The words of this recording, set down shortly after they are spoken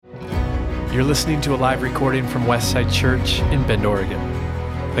You're listening to a live recording from Westside Church in Bend, Oregon.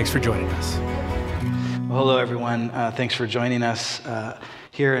 Thanks for joining us. Well, hello, everyone. Thanks for joining us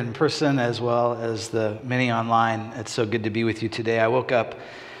here in person as well as the many online. It's so good to be with you today. I woke up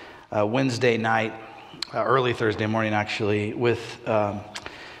Wednesday night, early Thursday morning actually, with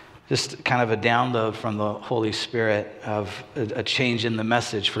just kind of a download from the Holy Spirit of a change in the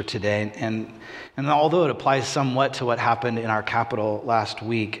message for today. And although it applies somewhat to what happened in our capital last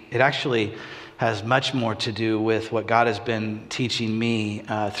week, it actually has much more to do with what God has been teaching me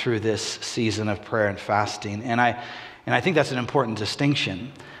through this season of prayer and fasting. And I think that's an important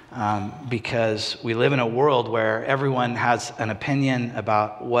distinction because we live in a world where everyone has an opinion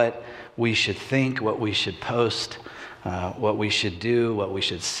about what we should think, what we should post, what we should do, what we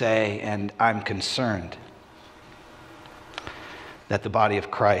should say, and I'm concerned that the body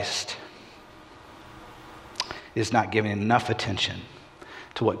of Christ is not giving enough attention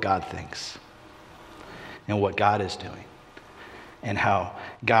to what God thinks and what God is doing and how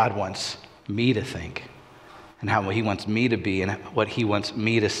God wants me to think and how He wants me to be and what He wants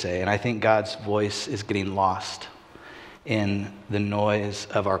me to say. And I think God's voice is getting lost in the noise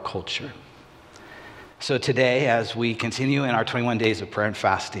of our culture. So today, as we continue in our 21 days of prayer and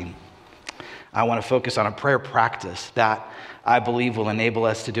fasting, I want to focus on a prayer practice that I believe will enable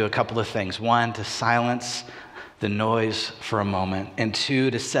us to do a couple of things. One, to silence the noise for a moment, and two,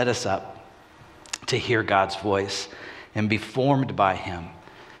 to set us up to hear God's voice and be formed by Him,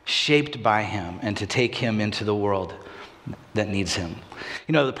 shaped by Him, and to take Him into the world that needs Him.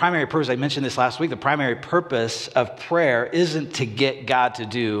 You know, the primary purpose, I mentioned this last week, the primary purpose of prayer isn't to get God to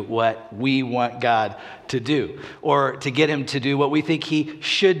do what we want God to do, or to get Him to do what we think He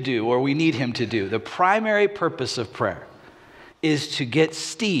should do, or we need Him to do. The primary purpose of prayer is to get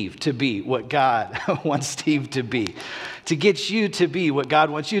Steve to be what God wants Steve to be, to get you to be what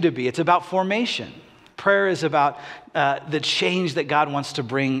God wants you to be. It's about formation. Prayer is about the change that God wants to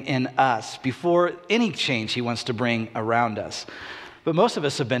bring in us before any change He wants to bring around us. But most of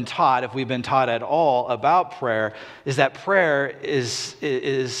us have been taught, if we've been taught at all about prayer, is that prayer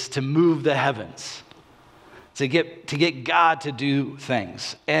is to move the heavens, to get God to do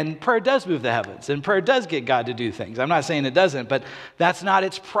things. And prayer does move the heavens, and prayer does get God to do things. I'm not saying it doesn't, but that's not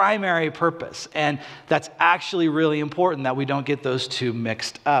its primary purpose. And that's actually really important that we don't get those two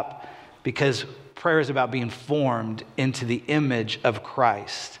mixed up, because prayer is about being formed into the image of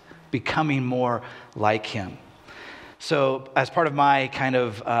Christ, becoming more like Him. So as part of my kind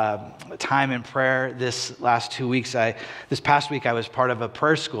of time in prayer this last 2 weeks, this past week I was part of a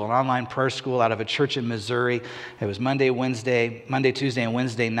prayer school, an online prayer school out of a church in Missouri. It was Monday, Tuesday, and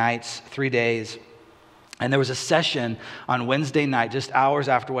Wednesday nights, 3 days. And there was a session on Wednesday night, just hours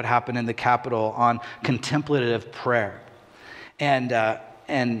after what happened in the Capitol, on contemplative prayer. And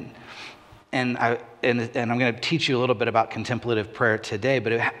I'm going to teach you a little bit about contemplative prayer today,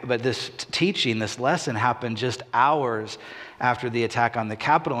 but this teaching, this lesson happened just hours after the attack on the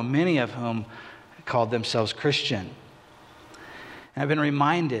Capitol, and many of whom called themselves Christian. And I've been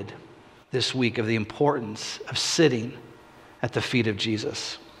reminded this week of the importance of sitting at the feet of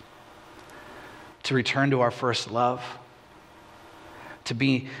Jesus, to return to our first love, to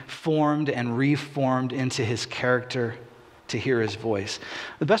be formed and reformed into His character, to hear His voice.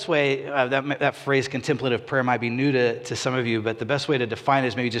 The best way, that phrase contemplative prayer might be new to some of you, but the best way to define it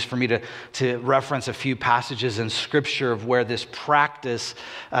is maybe just for me to reference a few passages in Scripture of where this practice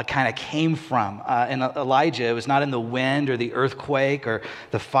kind of came from. In Elijah, it was not in the wind or the earthquake or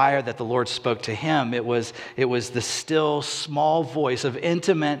the fire that the Lord spoke to him. It was the still small voice of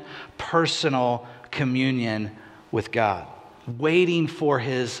intimate, personal communion with God, waiting for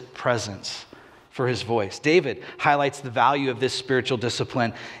His presence, for His voice. David highlights the value of this spiritual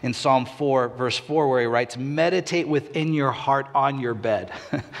discipline in Psalm 4, verse 4, where he writes, "Meditate within your heart on your bed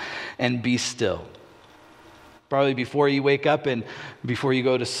and be still." Probably before you wake up and before you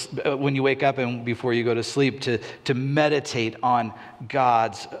go to, when you wake up and before you go to sleep, to meditate on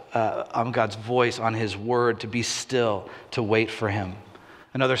God's voice, on His word, to be still, to wait for Him.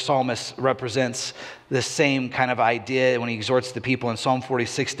 Another psalmist represents the same kind of idea when he exhorts the people in Psalm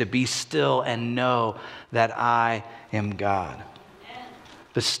 46 to be still and know that I am God.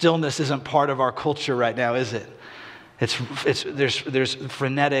 But stillness isn't part of our culture right now, is it? There's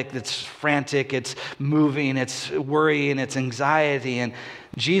frenetic, it's frantic, it's moving, it's worrying, it's anxiety. And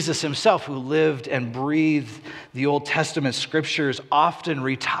Jesus Himself, who lived and breathed the Old Testament scriptures, often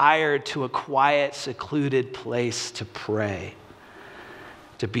retired to a quiet, secluded place to pray,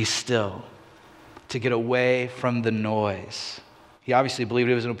 to be still, to get away from the noise. He obviously believed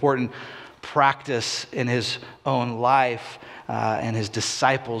it was an important practice in his own life, and his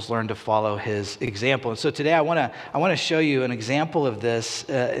disciples learned to follow his example. And so today I want to show you an example of this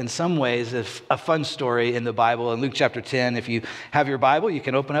in some ways, a fun story in the Bible. In Luke chapter 10, if you have your Bible, you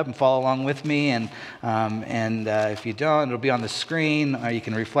can open up and follow along with me. And if you don't, it'll be on the screen, or you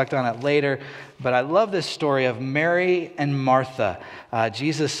can reflect on it later. But I love this story of Mary and Martha.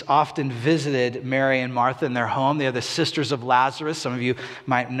 Jesus often visited Mary and Martha in their home. They are the sisters of Lazarus. Some of you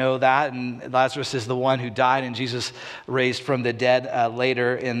might know that. And Lazarus is the one who died and Jesus raised from the dead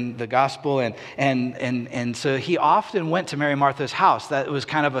later in the gospel. And so he often went to Mary and Martha's house. That was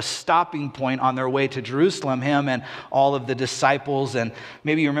kind of a stopping point on their way to Jerusalem, him and all of the disciples. And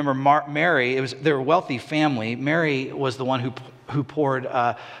maybe you remember Mary. They were a wealthy family. Mary was the one who poured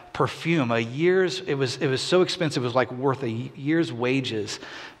perfume. It was so expensive, it was like worth a year's wages,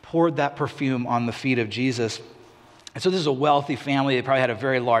 poured that perfume on the feet of Jesus. And so this is a wealthy family. They probably had a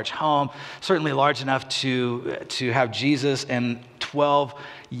very large home, certainly large enough to have Jesus and 12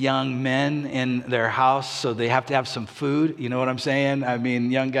 young men in their house, so they have to have some food. You know what I'm saying? I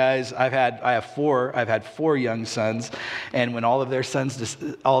mean, young guys. I've had four young sons, and when all of their friends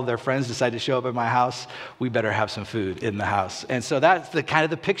decide to show up at my house, we better have some food in the house. And so that's the kind of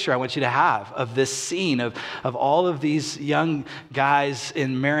the picture I want you to have of this scene of all of these young guys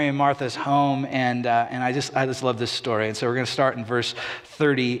in Mary and Martha's home, and I just love this story. And so we're going to start in verse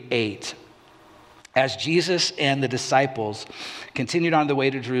 38. As Jesus and the disciples continued on the way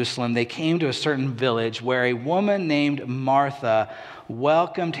to Jerusalem, they came to a certain village where a woman named Martha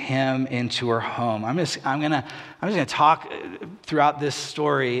welcomed him into her home. I'm just going to talk throughout this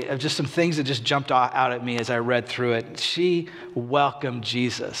story of just some things that just jumped out at me as I read through it. She welcomed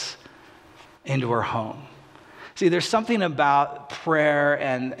Jesus into her home. See, there's something about prayer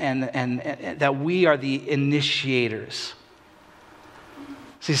and that we are the initiators.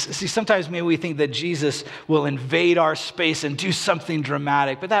 See, sometimes maybe we think that Jesus will invade our space and do something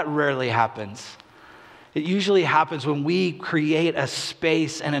dramatic, but that rarely happens. It usually happens when we create a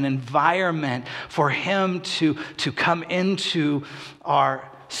space and an environment for him to come into our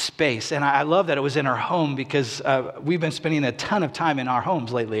space. And I love that it was in our home, because we've been spending a ton of time in our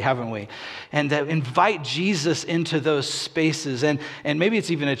homes lately, haven't we? And to invite Jesus into those spaces. And maybe it's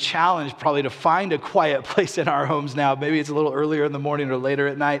even a challenge probably to find a quiet place in our homes now. Maybe it's a little earlier in the morning or later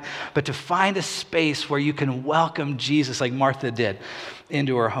at night. But to find a space where you can welcome Jesus like Martha did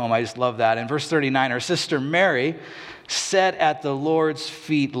into her home. I just love that. In verse 39, her sister Mary sat at the Lord's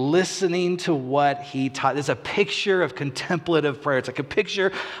feet listening to what he taught. It's a picture of contemplative prayer. It's like a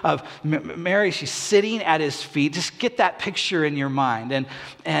picture of Mary. She's sitting at his feet. Just get that picture in your mind.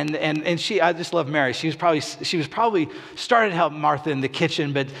 And she, I just love Mary. She was probably started to help Martha in the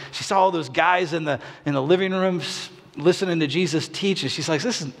kitchen, but she saw all those guys in the living room listening to Jesus teach, and she's like,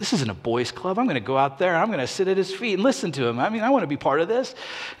 this isn't a boys' club. I'm going to go out there and I'm going to sit at his feet and listen to him. I mean, I want to be part of this.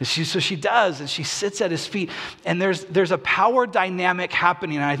 And so she does, and she sits at his feet. And there's a power dynamic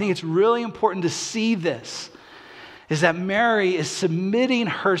happening, and I think it's really important to see this, is that Mary is submitting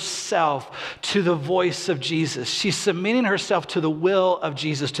herself to the voice of Jesus. She's submitting herself to the will of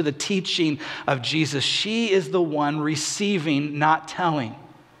Jesus, to the teaching of Jesus. She is the one receiving, not telling.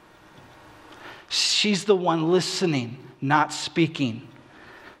 She's the one listening, not speaking.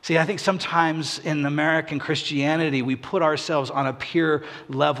 See, I think sometimes in American Christianity, we put ourselves on a peer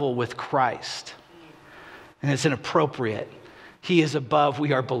level with Christ. And it's inappropriate. He is above,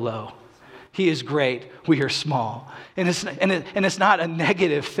 we are below. He is great, we are small. And it's not a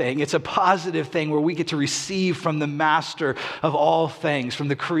negative thing. It's a positive thing where we get to receive from the master of all things, from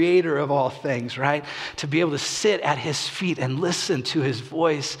the creator of all things, right? To be able to sit at his feet and listen to his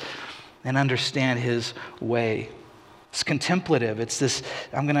voice and understand his way. It's contemplative. It's this,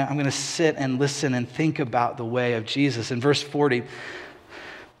 I'm gonna sit and listen and think about the way of Jesus. In verse 40,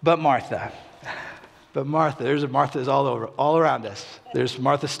 but Martha, there's Martha's all around us. There's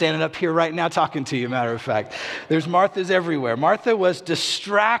Martha standing up here right now talking to you, matter of fact. There's Marthas everywhere. Martha was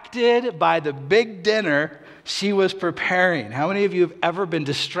distracted by the big dinner she was preparing. How many of you have ever been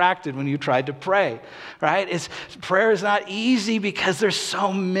distracted when you tried to pray, right? Prayer is not easy because there's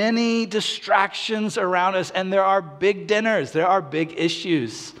so many distractions around us, and there are big dinners, there are big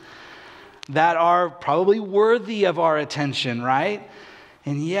issues that are probably worthy of our attention, right?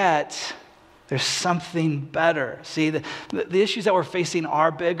 And yet, there's something better. See, the issues that we're facing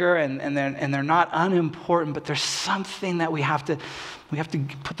are bigger, and they're not unimportant, but there's something that we have to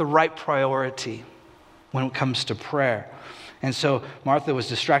put the right priority when it comes to prayer. And so Martha was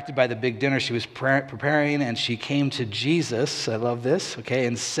distracted by the big dinner she was preparing, and she came to Jesus. I love this, okay,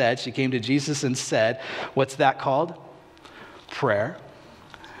 and she came to Jesus and said, what's that called? Prayer.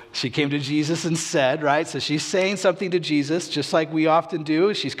 She came to Jesus and said, right? So she's saying something to Jesus, just like we often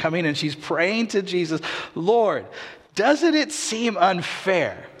do. She's coming and she's praying to Jesus, Lord, doesn't it seem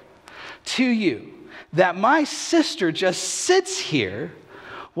unfair to you that my sister just sits here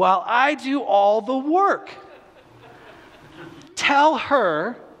while I do all the work? Tell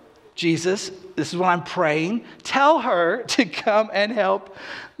her, Jesus, this is what I'm praying, tell her to come and help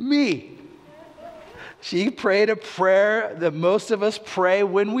me. She prayed a prayer that most of us pray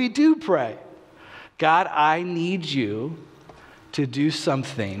when we do pray. God, I need you to do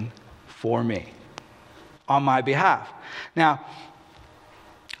something for me on my behalf. Now,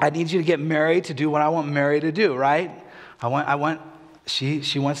 I need you to get Mary to do what I want Mary to do, right?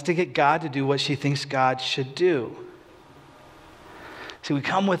 She wants to get God to do what she thinks God should do. See, we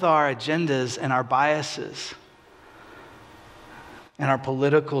come with our agendas and our biases and our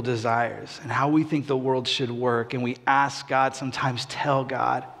political desires and how we think the world should work. And we ask God, sometimes tell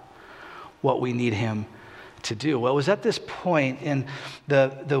God what we need him to do. Well, it was at this point in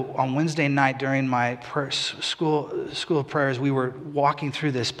on Wednesday night during my school of prayers, we were walking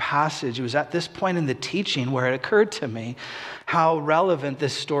through this passage. It was at this point in the teaching where it occurred to me how relevant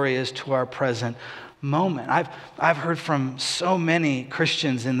this story is to our present moment. I've heard from so many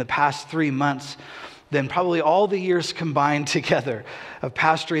Christians in the past 3 months than probably all the years combined together of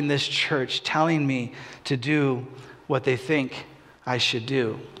pastoring this church, telling me to do what they think I should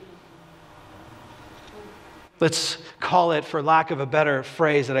do. Let's call it, for lack of a better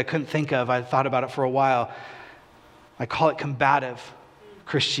phrase that I couldn't think of, I thought about it for a while, I call it combative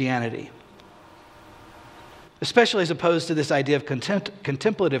Christianity. Especially as opposed to this idea of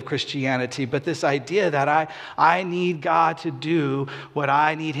contemplative Christianity, but this idea that I need God to do what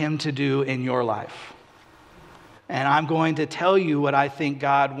I need him to do in your life. And I'm going to tell you what I think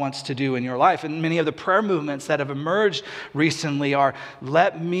God wants to do in your life. And many of the prayer movements that have emerged recently are,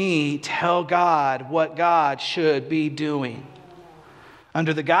 let me tell God what God should be doing.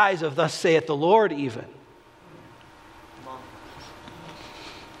 Under the guise of thus saith the Lord even.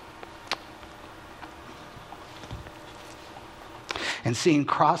 And seeing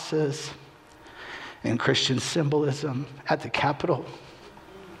crosses and Christian symbolism at the Capitol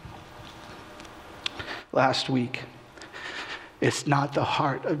last week. It's not the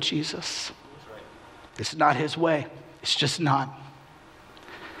heart of Jesus. It's not his way. It's just not.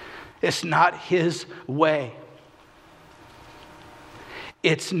 It's not his way.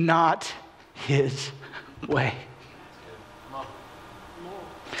 It's not his way.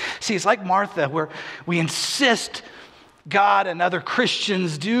 See, it's like Martha, where we insist God and other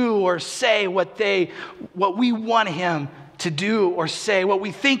Christians do or say what we want him to do or say, what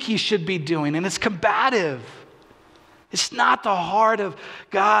we think he should be doing. And it's combative. It's not the heart of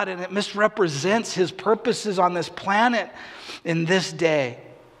God, and it misrepresents his purposes on this planet in this day.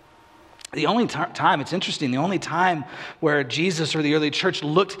 The only time, it's interesting, the only time where Jesus or the early church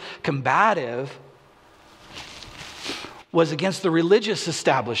looked combative was against the religious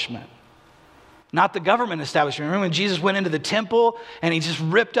establishment. Not the government establishment. Remember when Jesus went into the temple and he just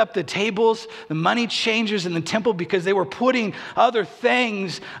ripped up the tables, the money changers in the temple, because they were putting other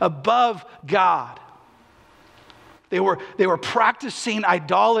things above God. They were practicing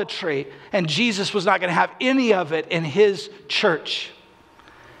idolatry, and Jesus was not going to have any of it in his church,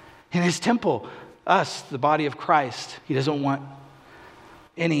 in his temple. Us, the body of Christ, he doesn't want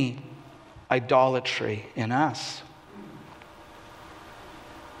any idolatry in us.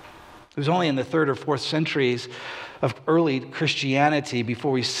 It was only in the 3rd or 4th centuries of early Christianity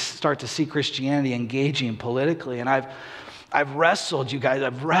before we start to see Christianity engaging politically. And I've wrestled, you guys,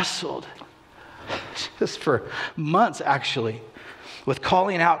 just for months actually with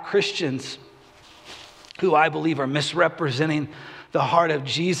calling out Christians who I believe are misrepresenting the heart of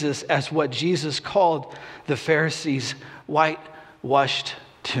Jesus as what Jesus called the Pharisees' whitewashed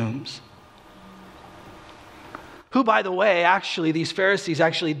tombs. Who, by the way, actually, these Pharisees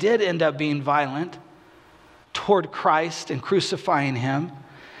actually did end up being violent toward Christ and crucifying him,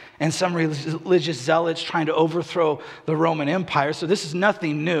 and some religious zealots trying to overthrow the Roman Empire. So this is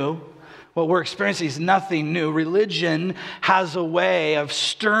nothing new. What we're experiencing is nothing new. Religion has a way of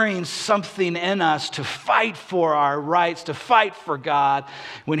stirring something in us to fight for our rights, to fight for God,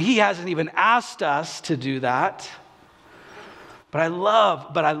 when he hasn't even asked us to do that. But I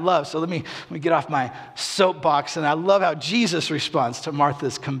love, so let me get off my soapbox, and I love how Jesus responds to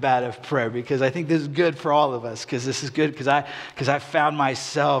Martha's combative prayer, because I think this is good for all of us, because this is good, because I found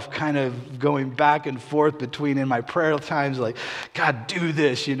myself kind of going back and forth between in my prayer times, like, God, do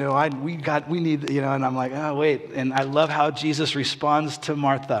this, we need, and I'm like, oh, wait. And I love how Jesus responds to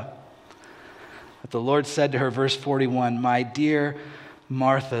Martha. But the Lord said to her, verse 41, my dear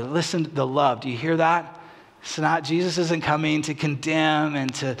Martha. Listen to the love. Do you hear that? It's not, Jesus isn't coming to condemn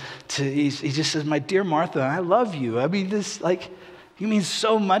and he just says, my dear Martha, I love you. I mean, you mean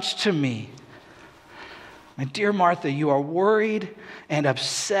so much to me. My dear Martha, you are worried and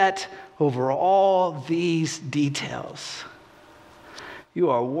upset over all these details.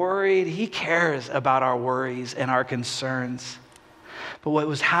 You are worried. He cares about our worries and our concerns. But what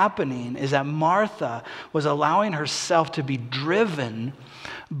was happening is that Martha was allowing herself to be driven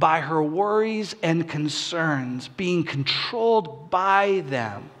by her worries and concerns, being controlled by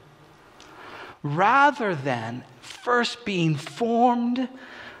them, rather than first being formed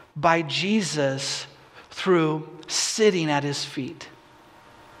by Jesus through sitting at his feet,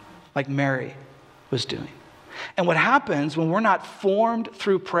 like Mary was doing. And what happens when we're not formed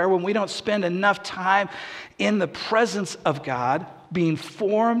through prayer, when we don't spend enough time in the presence of God, being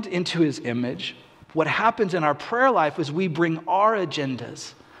formed into his image, what happens in our prayer life is we bring our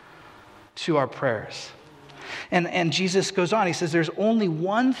agendas to our prayers. And Jesus goes on, he says, there's only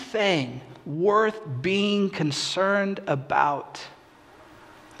one thing worth being concerned about.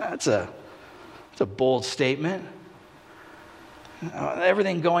 That's a bold statement.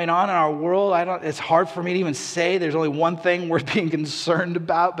 Everything going on in our world, it's hard for me to even say there's only one thing worth being concerned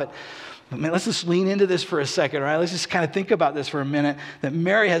about, but man, let's just lean into this for a second, right? Let's just kind of think about this for a minute, that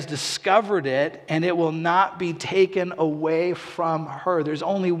Mary has discovered it and it will not be taken away from her. There's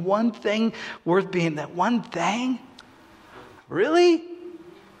only one thing worth being, that one thing? Really?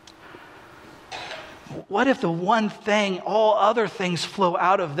 What if the one thing, all other things flow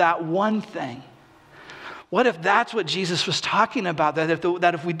out of that one thing? What if that's what Jesus was talking about? That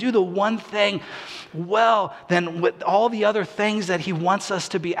if we do the one thing well, then with all the other things that he wants us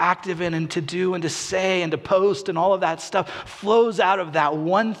to be active in and to do and to say and to post and all of that stuff flows out of that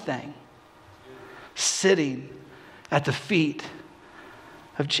one thing. Sitting at the feet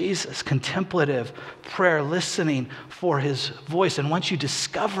of Jesus, contemplative prayer, listening for his voice. And once you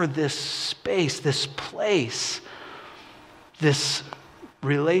discover this space, this place, this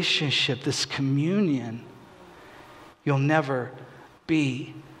relationship, this communion, you'll never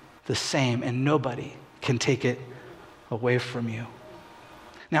be the same, and nobody can take it away from you.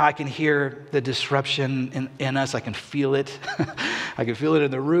 Now, I can hear the disruption in us. I can feel it. I can feel it in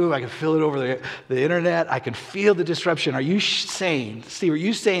the room. I can feel it over the internet. I can feel the disruption. Are you saying, Steve, are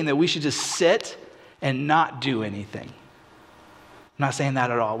you saying that we should just sit and not do anything? I'm not saying that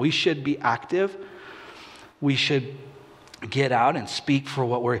at all. We should be active. We should get out and speak for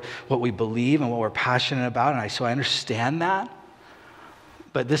what we believe and what we're passionate about. And so I understand that.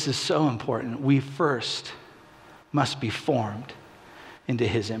 But this is so important. We first must be formed into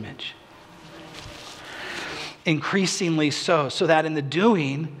his image. Increasingly so that in the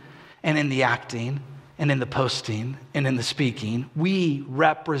doing and in the acting and in the posting and in the speaking, we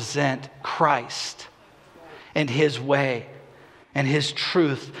represent Christ and his way and his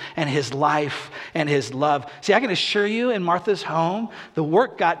truth and his life and his love. See, I can assure you, in Martha's home, the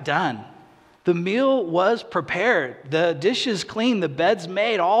work got done. The meal was prepared, the dishes cleaned, the beds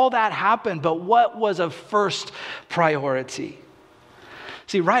made, all that happened. But what was of first priority?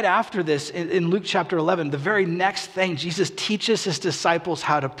 See, right after this, in Luke chapter 11, the very next thing, Jesus teaches his disciples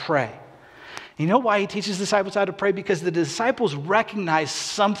how to pray. You know why he teaches disciples how to pray? Because the disciples recognized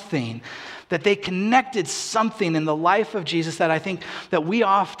something, that they connected something in the life of Jesus that I think that we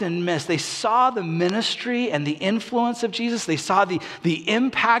often miss. They saw the ministry and the influence of Jesus. They saw the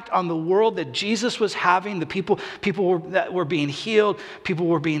impact on the world that Jesus was having. The people that were being healed, people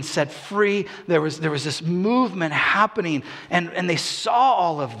were being set free. There was this movement happening, and they saw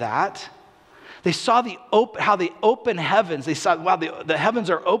all of that. They saw how the open heavens, they saw, wow, the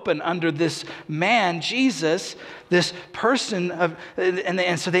heavens are open under this man, Jesus, this person.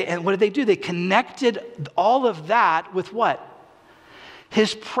 And what did they do? They connected all of that with what?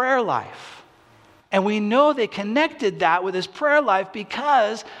 His prayer life. And we know they connected that with his prayer life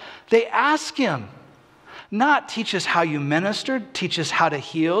because they asked him, not teach us how you ministered, teach us how to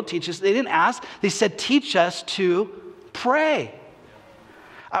heal, teach us. They didn't ask. They said, teach us to pray.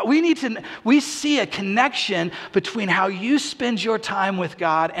 We see a connection between how you spend your time with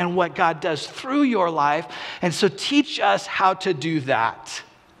God and what God does through your life. And so teach us how to do that.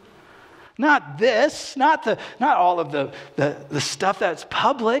 Not this, not all of the stuff that's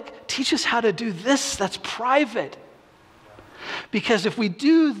public. Teach us how to do this that's private. Because if we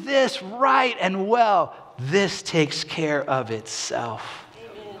do this right and well, this takes care of itself.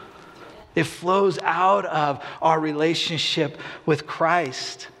 It flows out of our relationship with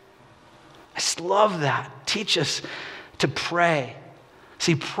Christ. I just love that. Teach us to pray.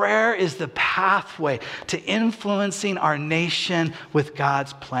 See, prayer is the pathway to influencing our nation with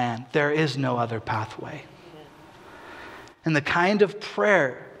God's plan. There is no other pathway. And the kind of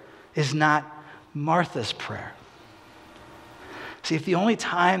prayer is not Martha's prayer. See, if the only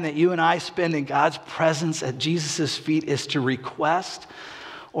time that you and I spend in God's presence at Jesus' feet is to request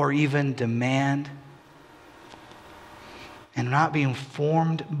or even demand and not being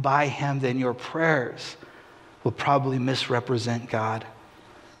formed by him, then your prayers will probably misrepresent God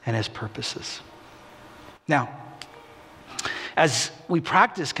and his purposes. Now, as we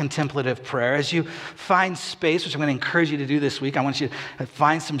practice contemplative prayer, as you find space, which I'm going to encourage you to do this week, I want you to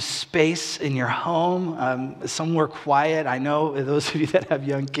find some space in your home, somewhere quiet. I know those of you that have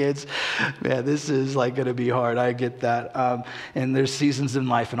young kids, man, this is like going to be hard. I get that. And there's seasons in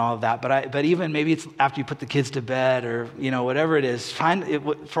life and all of that. But even maybe it's after you put the kids to bed or, whatever it is, find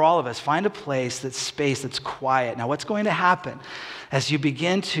it, for all of us, find a place that's space, that's quiet. Now, what's going to happen as you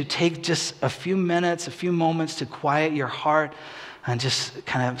begin to take just a few minutes, a few moments to quiet your heart and just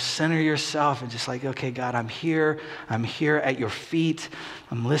kind of center yourself and just like, okay, God, I'm here at your feet.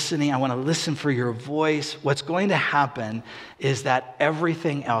 I'm listening. I want to listen for your voice. What's going to happen is that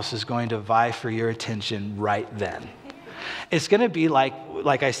everything else is going to vie for your attention right then. It's going to be like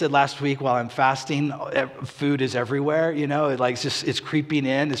I said last week while I'm fasting, food is everywhere, it's creeping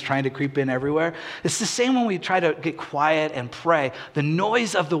in, it's trying to creep in everywhere. It's the same when we try to get quiet and pray. The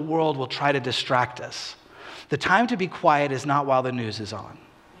noise of the world will try to distract us. The time to be quiet is not while the news is on.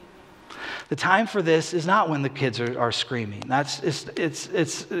 The time for this is not when the kids are screaming.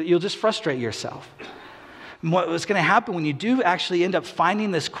 You'll just frustrate yourself. What's going to happen when you do actually end up finding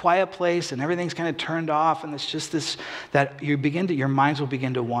this quiet place and everything's kind of turned off and it's just this, that your minds will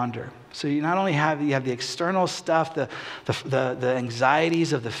begin to wander. So you not only have the external stuff, the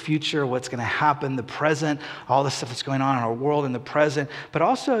anxieties of the future, what's going to happen, the present, all the stuff that's going on in our world in the present, but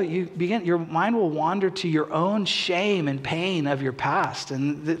also your mind will wander to your own shame and pain of your past,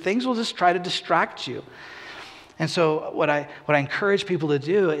 and things will just try to distract you. And so what I encourage people to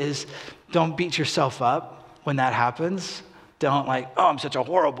do is don't beat yourself up when that happens. Don't I'm such a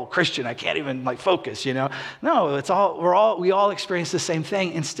horrible Christian, I can't even focus, No, we all experience the same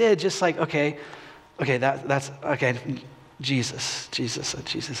thing. Instead, just okay, that's okay, Jesus.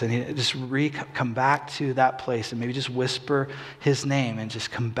 And just come back to that place and maybe just whisper his name and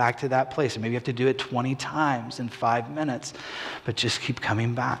just come back to that place. And maybe you have to do it 20 times in 5 minutes, but just keep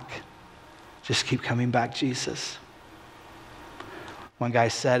coming back. Just keep coming back, Jesus. One guy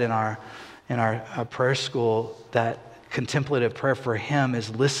said in our prayer school that contemplative prayer for him is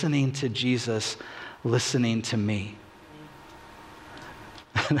listening to Jesus, listening to me.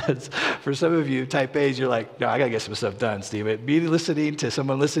 For some of you, type A's, you're like, no, I got to get some stuff done, Steve. Me listening to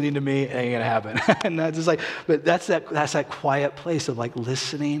someone listening to me ain't going to happen. And that's just but that's that quiet place of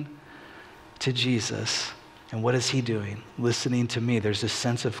listening to Jesus. And what is he doing? Listening to me. There's this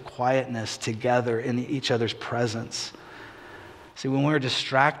sense of quietness together in each other's presence. See, when we're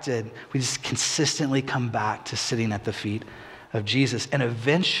distracted, we just consistently come back to sitting at the feet of Jesus. And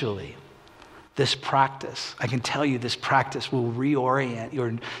eventually, this practice, I can tell you, this practice will reorient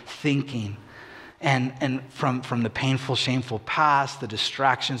your thinking and from the painful, shameful past, the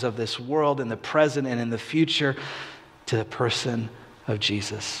distractions of this world, in the present and in the future, to the person of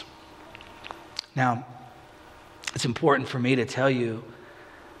Jesus. Now, it's important for me to tell you,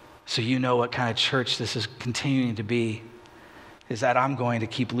 so you know what kind of church this is continuing to be, is that I'm going to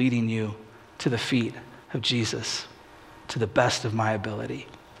keep leading you to the feet of Jesus to the best of my ability.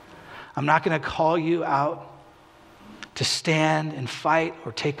 I'm not going to call you out to stand and fight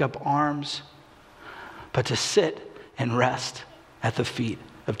or take up arms, but to sit and rest at the feet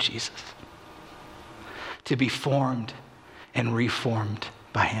of Jesus, to be formed and reformed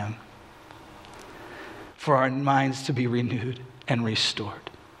by him, for our minds to be renewed and restored.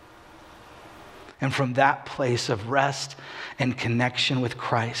 And from that place of rest and connection with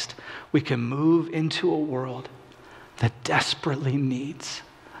Christ, we can move into a world that desperately needs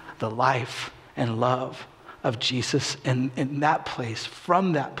the life and love of Jesus. And in that place,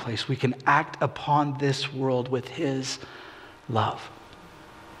 from that place, we can act upon this world with his love.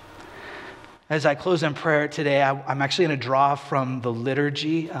 As I close in prayer today, I'm actually going to draw from the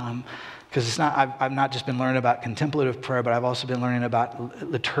liturgy, because it's not, I've not just been learning about contemplative prayer, but I've also been learning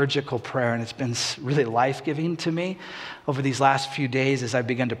about liturgical prayer, and it's been really life-giving to me over these last few days as I've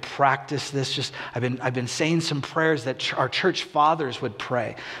begun to practice this. I've been saying some prayers that our church fathers would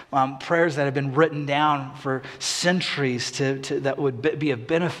pray, prayers that have been written down for centuries that would be of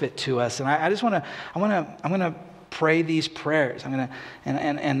benefit to us. And I want to pray these prayers. I'm going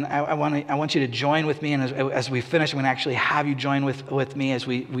to, I want you to join with me. And as we finish, I'm going to actually have you join with me as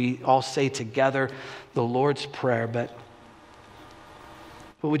we all say together the Lord's Prayer. But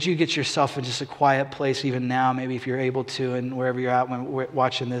would you get yourself in just a quiet place even now, maybe if you're able to, and wherever you're at when we're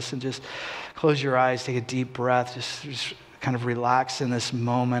watching this, and just close your eyes, take a deep breath, just kind of relax in this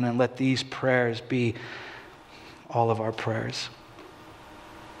moment, and let these prayers be all of our prayers.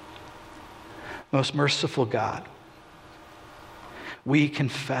 Most merciful God, we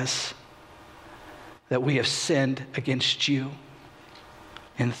confess that we have sinned against you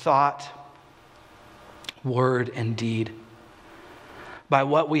in thought, word, and deed, by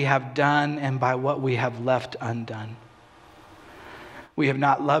what we have done and by what we have left undone. We have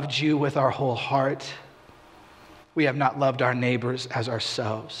not loved you with our whole heart. We have not loved our neighbors as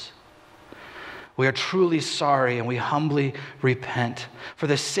ourselves. We are truly sorry and we humbly repent. For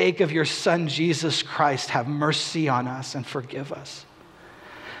the sake of your Son, Jesus Christ, have mercy on us and forgive us,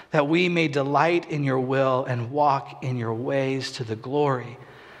 that we may delight in your will and walk in your ways to the glory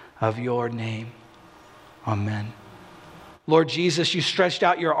of your name. Amen. Lord Jesus, you stretched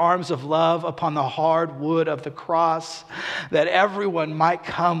out your arms of love upon the hard wood of the cross, that everyone might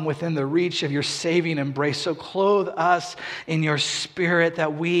come within the reach of your saving embrace. So clothe us in your Spirit,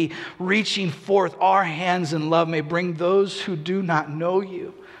 that we, reaching forth our hands in love, may bring those who do not know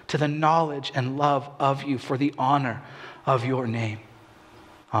you to the knowledge and love of you for the honor of your name.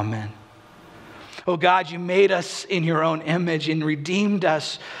 Amen. Oh God, you made us in your own image and redeemed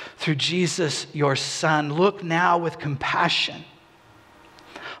us through Jesus, your Son. Look now with compassion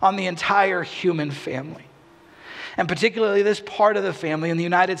on the entire human family, and particularly this part of the family in the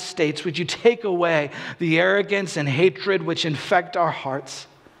United States. Would you take away the arrogance and hatred which infect our hearts?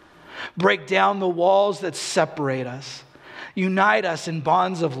 Break down the walls that separate us. Unite us in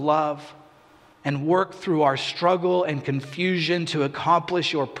bonds of love, and work through our struggle and confusion to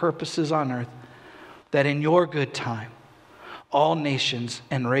accomplish your purposes on earth, that in your good time, all nations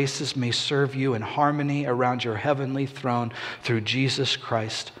and races may serve you in harmony around your heavenly throne through Jesus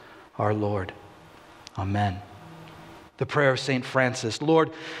Christ, our Lord. Amen. The prayer of St. Francis.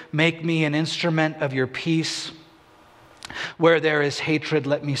 Lord, make me an instrument of your peace. Where there is hatred,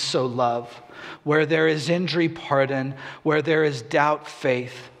 let me sow love. Where there is injury, pardon. Where there is doubt,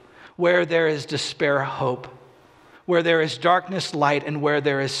 faith. Where there is despair, hope. Where there is darkness, light, and where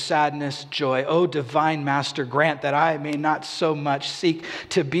there is sadness, joy. O divine Master, grant that I may not so much seek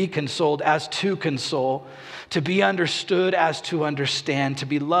to be consoled as to console, to be understood as to understand, to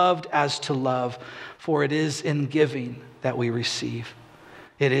be loved as to love. For it is in giving that we receive.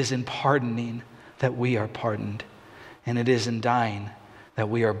 It is in pardoning that we are pardoned. And it is in dying that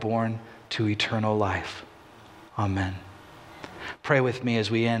we are born to eternal life. Amen. Pray with me as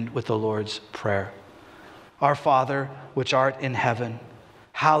we end with the Lord's Prayer. Our Father, which art in heaven,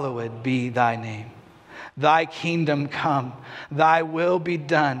 hallowed be thy name. Thy kingdom come, thy will be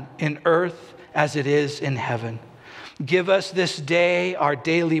done in earth as it is in heaven. Give us this day our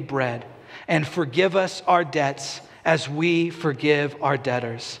daily bread, and forgive us our debts as we forgive our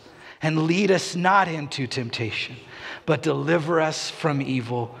debtors. And lead us not into temptation, but deliver us from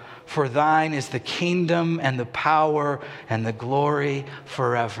evil. For thine is the kingdom and the power and the glory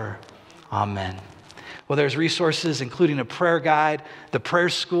forever. Amen. Well, there's resources, including a prayer guide, the prayer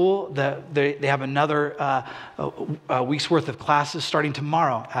school. They have another week's worth of classes starting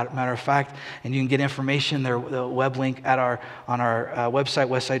tomorrow, as a matter of fact. And you can get information, the web link on our website,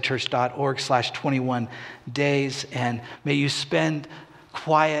 westsidechurch.org/21 days. And may you spend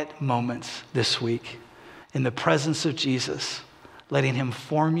quiet moments this week in the presence of Jesus, letting him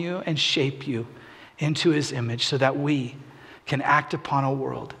form you and shape you into his image so that we can act upon a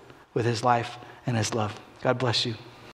world with his life and his love. God bless you.